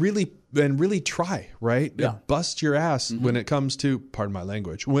 And really try, right? Yeah. Bust your ass when it comes to, pardon my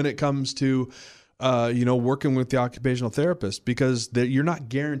language, when it comes to working with the occupational therapist, because you're not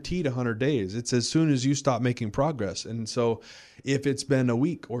guaranteed 100 days. It's as soon as you stop making progress. And so if it's been a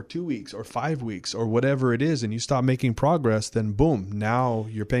week or 2 weeks or 5 weeks or whatever it is, and you stop making progress, then boom, now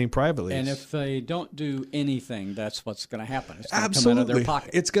you're paying privately. And if they don't do anything, that's what's going to happen. It's going to come out of their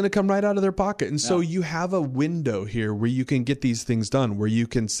pocket. It's going to come right out of their pocket. And so you have a window here where you can get these things done, where you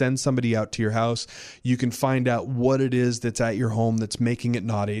can send somebody out to your house. You can find out what it is that's at your home that's making it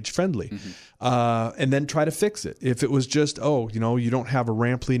not age friendly. And then try to fix it. If it was just, you don't have a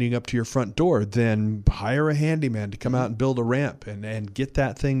ramp leading up to your front door, then hire a handyman to come out and build a ramp and get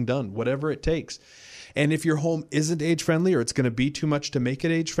that thing done, whatever it takes. And if your home isn't age friendly, or it's going to be too much to make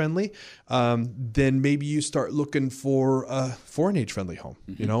it age friendly, then maybe you start looking for an age friendly home,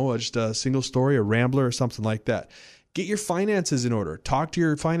 just a single story, a Rambler or something like that. Get your finances in order. Talk to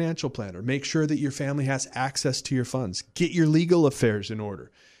your financial planner. Make sure that your family has access to your funds. Get your legal affairs in order.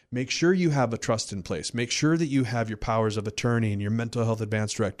 Make sure you have a trust in place. Make sure that you have your powers of attorney and your mental health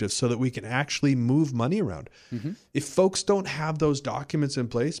advance directive, so that we can actually move money around. If folks don't have those documents in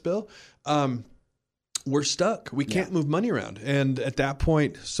place, Bill, we're stuck. We can't move money around. And at that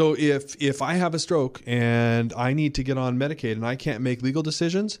point, so if I have a stroke and I need to get on Medicaid and I can't make legal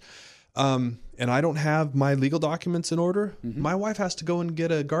decisions, and I don't have my legal documents in order, my wife has to go and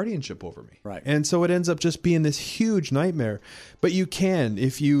get a guardianship over me. Right. And so it ends up just being this huge nightmare. But you can,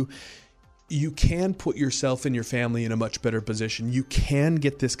 if you can put yourself and your family in a much better position. You can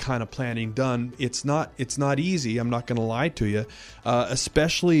get this kind of planning done. It's not easy. I'm not going to lie to you,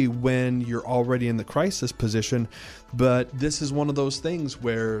 especially when you're already in the crisis position. But this is one of those things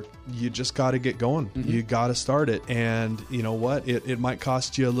where you just got to get going. You got to start it. And you know what? It might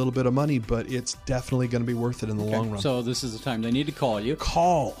cost you a little bit of money, but it's definitely going to be worth it in the long run. So this is the time they need to call you.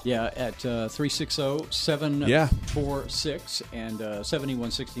 Yeah, at 360-746 and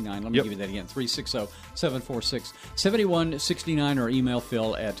 7169. Let me give you that again. 360-746-7169, or email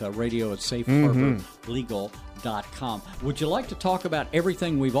Phil at radio@safeharborlegal.com. Would you like to talk about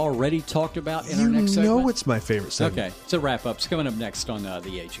everything we've already talked about in our next segment? You know it's my favorite segment. Okay, so wrap-up's coming up next on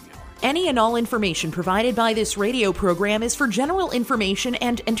The Aging Hour. Any and all information provided by this radio program is for general information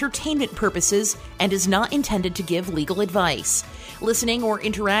and entertainment purposes and is not intended to give legal advice. Listening or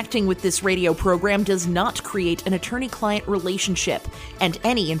interacting with this radio program does not create an attorney-client relationship, and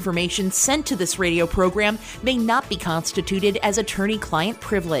any information sent to this radio program may not be constituted as attorney-client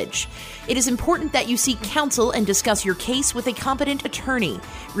privilege. It is important that you seek counsel and discuss your case with a competent attorney.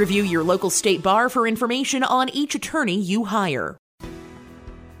 Review your local state bar for information on each attorney you hire.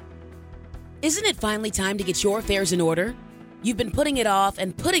 Isn't it finally time to get your affairs in order? You've been putting it off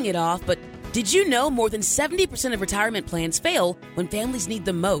and putting it off, but did you know more than 70% of retirement plans fail when families need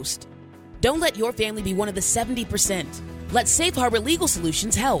them most? Don't let your family be one of the 70%. Let Safe Harbor Legal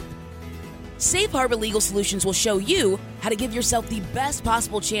Solutions help. Safe Harbor Legal Solutions will show you how to give yourself the best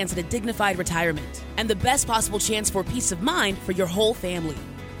possible chance at a dignified retirement and the best possible chance for peace of mind for your whole family.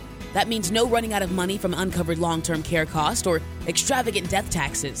 That means no running out of money from uncovered long-term care costs or extravagant death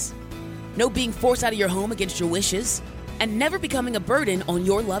taxes. No being forced out of your home against your wishes, and never becoming a burden on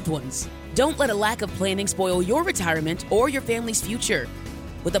your loved ones. Don't let a lack of planning spoil your retirement or your family's future.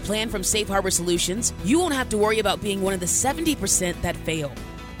 With a plan from Safe Harbor Solutions, you won't have to worry about being one of the 70% that fail.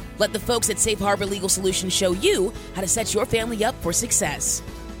 Let the folks at Safe Harbor Legal Solutions show you how to set your family up for success.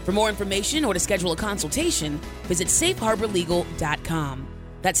 For more information or to schedule a consultation, visit safeharborlegal.com.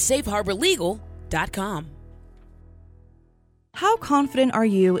 That's safeharborlegal.com. How confident are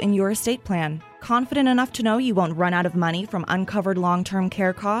you in your estate plan? Confident enough to know you won't run out of money from uncovered long-term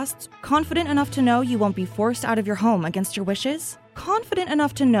care costs? Confident enough to know you won't be forced out of your home against your wishes? Confident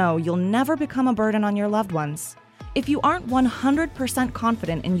enough to know you'll never become a burden on your loved ones? If you aren't 100%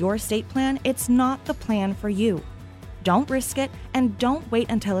 confident in your estate plan, it's not the plan for you. Don't risk it, and don't wait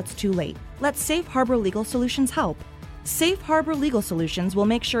until it's too late. Let Safe Harbor Legal Solutions help. Safe Harbor Legal Solutions will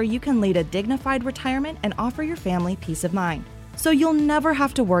make sure you can lead a dignified retirement and offer your family peace of mind. So you'll never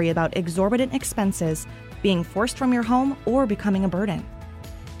have to worry about exorbitant expenses, being forced from your home, or becoming a burden.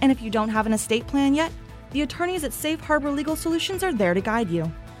 And if you don't have an estate plan yet, the attorneys at Safe Harbor Legal Solutions are there to guide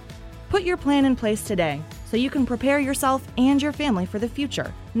you. Put your plan in place today so you can prepare yourself and your family for the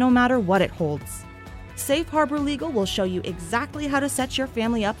future, no matter what it holds. Safe Harbor Legal will show you exactly how to set your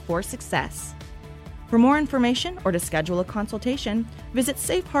family up for success. For more information or to schedule a consultation, visit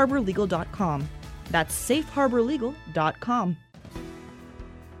safeharborlegal.com. That's safeharborlegal.com.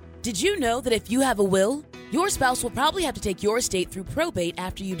 Did you know that if you have a will, your spouse will probably have to take your estate through probate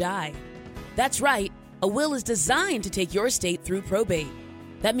after you die? That's right, a will is designed to take your estate through probate.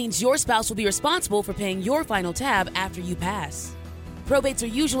 That means your spouse will be responsible for paying your final tab after you pass. Probates are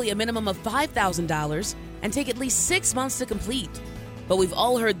usually a minimum of $5,000 and take at least 6 months to complete. But we've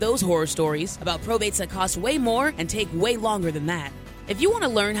all heard those horror stories about probates that cost way more and take way longer than that. If you want to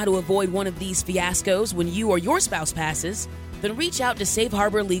learn how to avoid one of these fiascos when you or your spouse passes, then reach out to Safe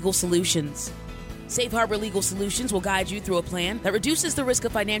Harbor Legal Solutions. Safe Harbor Legal Solutions will guide you through a plan that reduces the risk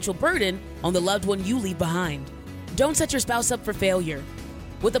of financial burden on the loved one you leave behind. Don't set your spouse up for failure.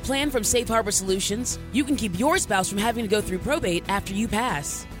 With a plan from Safe Harbor Solutions, you can keep your spouse from having to go through probate after you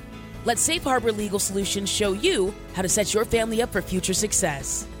pass. Let Safe Harbor Legal Solutions show you how to set your family up for future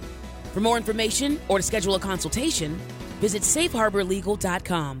success. For more information or to schedule a consultation, visit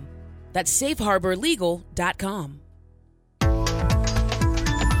safeharborlegal.com. That's safeharborlegal.com.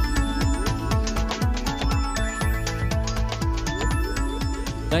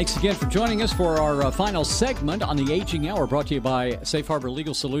 Thanks again for joining us for our final segment on the Aging Hour, brought to you by Safe Harbor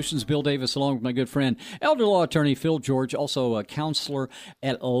Legal Solutions. Bill Davis, along with my good friend, elder law attorney Phil George, also a counselor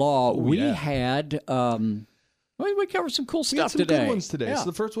at law. We had... we covered some cool stuff today. Good ones today. Yeah. So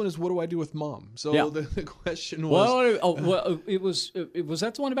the first one is, what do I do with mom? So the question was... it was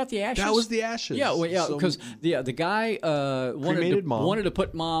that the one about the ashes? That was the ashes. Yeah, because the guy wanted to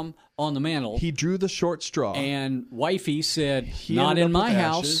put mom on the mantle. He drew the short straw. And wifey said, not in my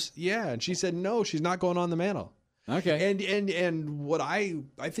house. Yeah, and she said, no, she's not going on the mantle. Okay. And what I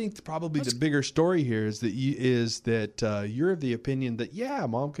think probably the bigger story here is that you're of the opinion that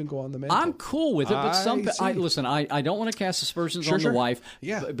mom can go on the mantle. I'm cool with it, but listen, I don't want to cast aspersions on the wife,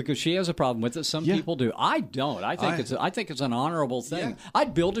 because she has a problem with it. Some people do. I don't. I think it's an honorable thing. Yeah.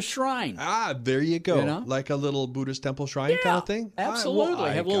 I'd build a shrine. There you go. Like a little Buddhist temple shrine kind of thing. Absolutely.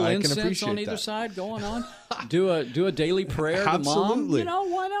 Have a little incense on either side going on. Do a daily prayer to mom.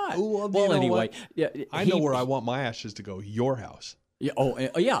 Why not? Well, anyway, I know where I want my ashes to go. Your house.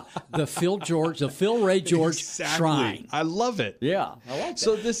 Yeah. The Phil Ray George Shrine. I love it. Yeah, I like that.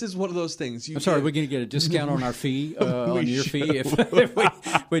 So this is one of those things. I'm sorry, we're going to get a discount on our fee, on your fee, if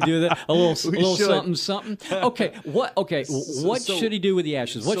we do that. A little something. Okay, what should he do with the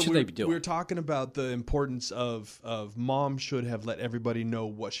ashes? What should they be doing? We're talking about the importance of mom should have let everybody know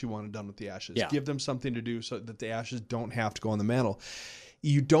what she wanted done with the ashes. Yeah. Give them something to do so that the ashes don't have to go on the mantle.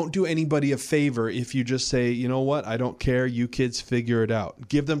 You don't do anybody a favor if you just say, you know what, I don't care, you kids figure it out.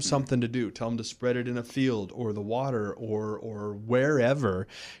 Give them something to do. Tell them to spread it in a field or the water or wherever.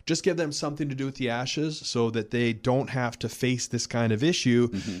 Just give them something to do with the ashes so that they don't have to face this kind of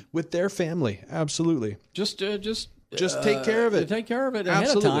issue with their family. Absolutely. Just take care of it. Take care of it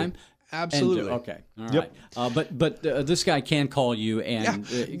ahead of time. Absolutely. Okay. All right. But this guy can call you and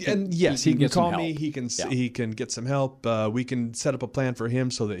he can call me. He can get some help. We can set up a plan for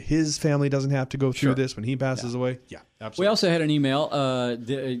him so that his family doesn't have to go through this when he passes away. Yeah. Absolutely. We also had an email.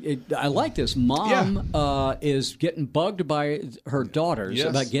 I like this. Mom is getting bugged by her daughters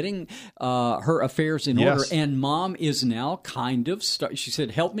about getting her affairs in order, and mom is now kind of. She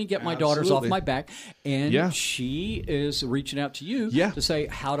said, "Help me get my daughters off my back," and she is reaching out to you to say,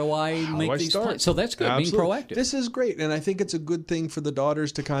 "How do I make these plans?" So that's good. Absolutely. Being proactive. This is great, and I think it's a good thing for the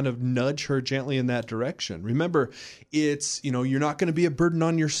daughters to kind of nudge her gently in that direction. Remember, it's you're not going to be a burden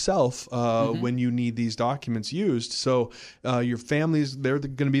on yourself when you need these documents used. So so your families, they're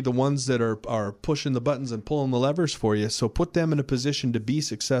going to be the ones that are pushing the buttons and pulling the levers for you. So put them in a position to be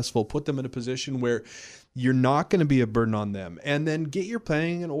successful. Put them in a position where you're not going to be a burden on them. And then get your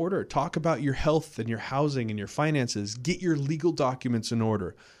planning in order. Talk about your health and your housing and your finances. Get your legal documents in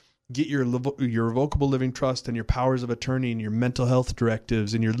order. Get your revocable living trust and your powers of attorney and your mental health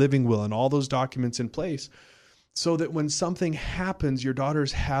directives and your living will and all those documents in place, so that when something happens, your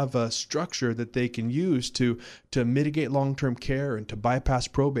daughters have a structure that they can use to mitigate long-term care and to bypass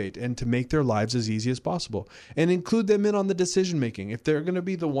probate and to make their lives as easy as possible. And include them in on the decision-making. If they're going to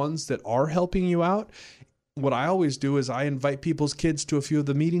be the ones that are helping you out, what I always do is I invite people's kids to a few of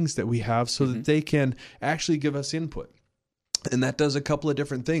the meetings that we have so that they can actually give us input. And that does a couple of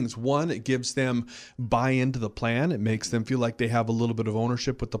different things. One, it gives them buy-in to the plan. It makes them feel like they have a little bit of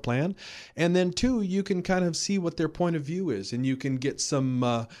ownership with the plan. And then two, you can kind of see what their point of view is, and you can get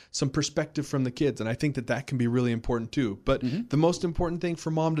some perspective from the kids. And I think that can be really important too. But the most important thing for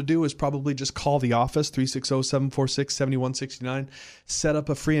mom to do is probably just call the office, 360-746-7169, set up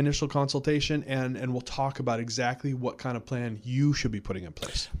a free initial consultation, and we'll talk about exactly what kind of plan you should be putting in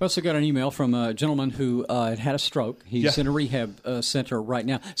place. We also got an email from a gentleman who had a stroke. He's in a rehab center right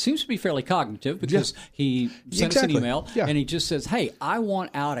now. Seems to be fairly cognitive because he sent us an email and he just says, "Hey, I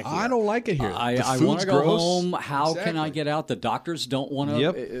want out of here. I don't like it here. I want to go home. How can I get out? The doctors don't want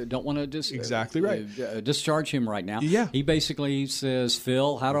to discharge him right now." Yeah. He basically says,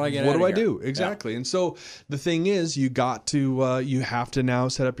 "Phil, how do I get out of here? What do I do?" Exactly. Yeah. And so the thing is, you have to now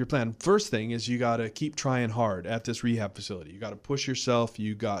set up your plan. First thing is you got to keep trying hard at this rehab facility. You got to push yourself.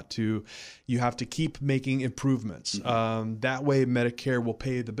 You have to keep making improvements. That way Medicare will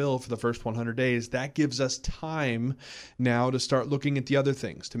pay the bill for the first 100 days. That gives us time now to start looking at the other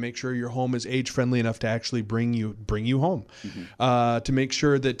things, to make sure your home is age friendly enough to actually bring you home, to make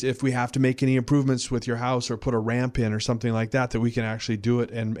sure that if we have to make any improvements with your house or put a ramp in or something like that we can actually do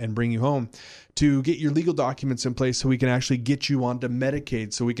it and bring you home, to get your legal documents in place so we can actually get you onto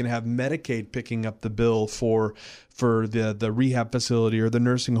Medicaid, so we can have Medicaid picking up the bill for the rehab facility or the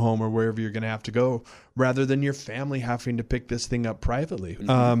nursing home or wherever you're going to have to go, rather than your family having to pick this thing up privately.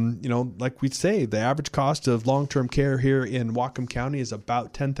 Like we say, the average cost of long-term care here in Whatcom County is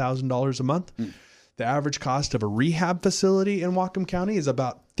about $10,000 a month. The average cost of a rehab facility in Whatcom County is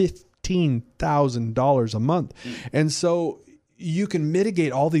about $15,000 a month. And so you can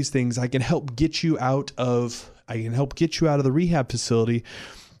mitigate all these things. I can help get you out of the rehab facility.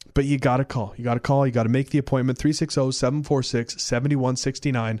 But you got to call. You got to make the appointment,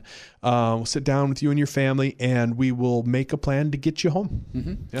 360-746-7169. We'll sit down with you and your family, and we will make a plan to get you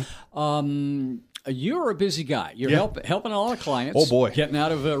home. Yeah. You're a busy guy. You're helping a lot of clients. Oh, boy. Getting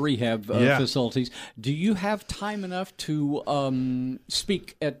out of rehab facilities. Do you have time enough to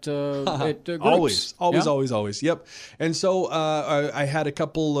speak at groups? Always. Yep. And so I had a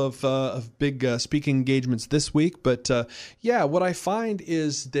couple of big speaking engagements this week. But what I find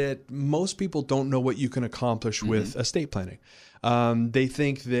is that most people don't know what you can accomplish with estate planning. They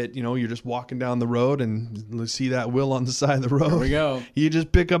think that, you're just walking down the road and see that will on the side of the road. There we go. You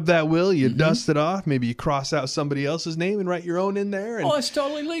just pick up that will, you dust it off, maybe you cross out somebody else's name and write your own in there. And it's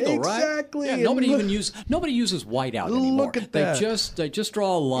totally legal, exactly. right? Yeah, nobody uses whiteout anymore. Look at that. They just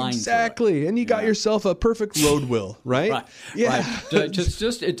draw a line. Exactly. And you got yourself a perfect road will, right? Right. Yeah. Right.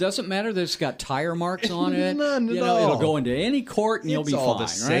 Just it doesn't matter that it's got tire marks on it. None at all. It'll go into any court and you'll be fine. It's all the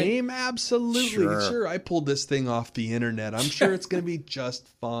same. Right? Absolutely. Sure. I pulled this thing off the internet. I'm sure it's going to be just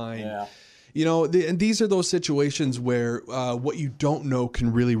fine. Yeah. And these are those situations where what you don't know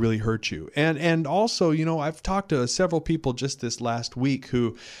can really, really hurt you. And also, I've talked to several people just this last week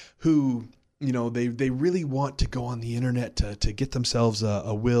who they really want to go on the internet to get themselves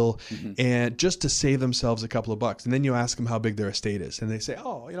a will and just to save themselves a couple of bucks. And then you ask them how big their estate is. And they say,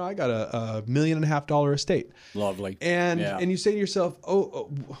 I got a $1.5 million estate. Lovely. And you say to yourself,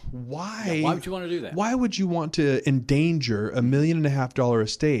 why? Yeah, why would you want to do that? Why would you want to endanger $1.5 million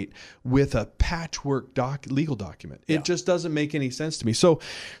estate with a patchwork legal document? It just doesn't make any sense to me. So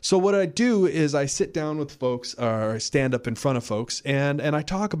what I do is I sit down with folks, or I stand up in front of folks, and I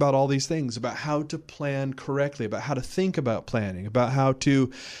talk about all these things, about how to plan correctly, about how to think about planning, about how to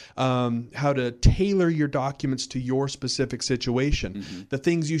tailor your documents to your specific situation, the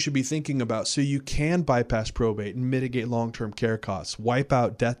things you should be thinking about so you can bypass probate and mitigate long-term care costs, wipe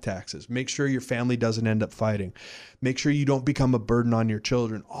out death taxes, make sure your family doesn't end up fighting, make sure you don't become a burden on your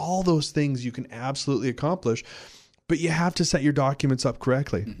children. All those things you can absolutely accomplish, but you have to set your documents up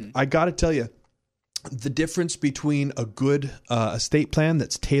correctly. I got to tell you, the difference between a good estate plan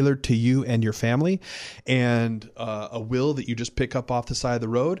that's tailored to you and your family and a will that you just pick up off the side of the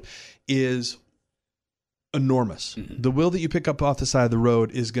road is enormous. The will that you pick up off the side of the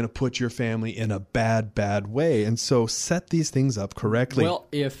road is going to put your family in a bad way. And so set these things up correctly. Well,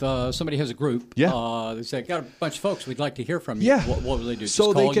 if somebody has a group, they say, got a bunch of folks, we'd like to hear from you. Yeah. What will they do?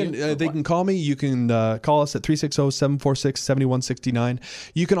 So they can call me. You can call us at 360-746-7169.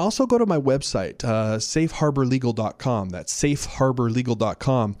 You can also go to my website, safeharborlegal.com. That's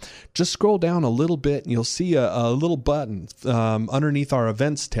safeharborlegal.com. Just scroll down a little bit and you'll see a little button underneath our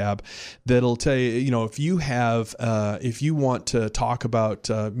events tab that'll tell you, if you want to talk about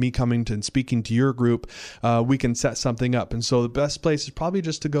me coming to and speaking to your group, we can set something up. And so the best place is probably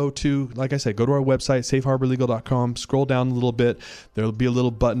just to go to, like I said, go to our website, safeharborlegal.com, scroll down a little bit. There'll be a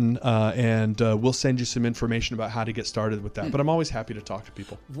little button and we'll send you some information about how to get started with that. But I'm always happy to talk to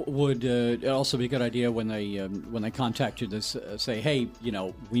people. Would it also be a good idea when they contact you to say, hey,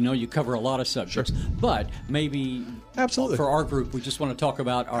 we know you cover a lot of subjects, but maybe absolutely for our group, we just want to talk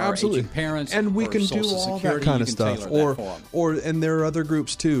about our aging parents, and we can do all that kind of stuff. And there are other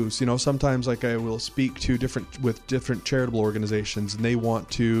groups too. So, sometimes like I will speak to different charitable organizations, and they want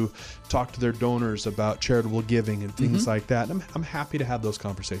to talk to their donors about charitable giving and things like that. And I'm happy to have those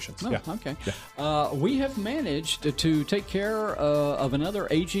conversations. Okay. Yeah. We have managed to take care of another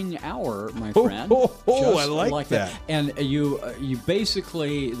aging hour, my friend. I like that. And you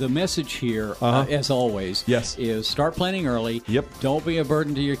basically, the message here, as always, is start planning early. Yep. Don't be a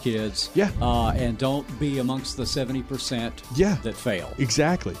burden to your kids. Yeah. And don't be amongst the 70% that fail.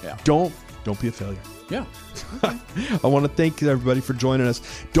 Exactly. Yeah. Don't be a failure. Yeah. I want to thank everybody for joining us.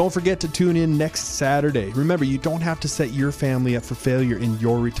 Don't forget to tune in next Saturday. Remember, you don't have to set your family up for failure in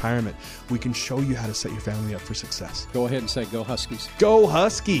your retirement. We can show you how to set your family up for success. Go ahead and say, go Huskies. Go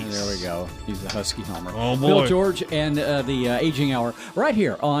Huskies. And there we go. He's the Husky homer. Oh, boy. Bill George and the Aging Hour right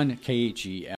here on KGL.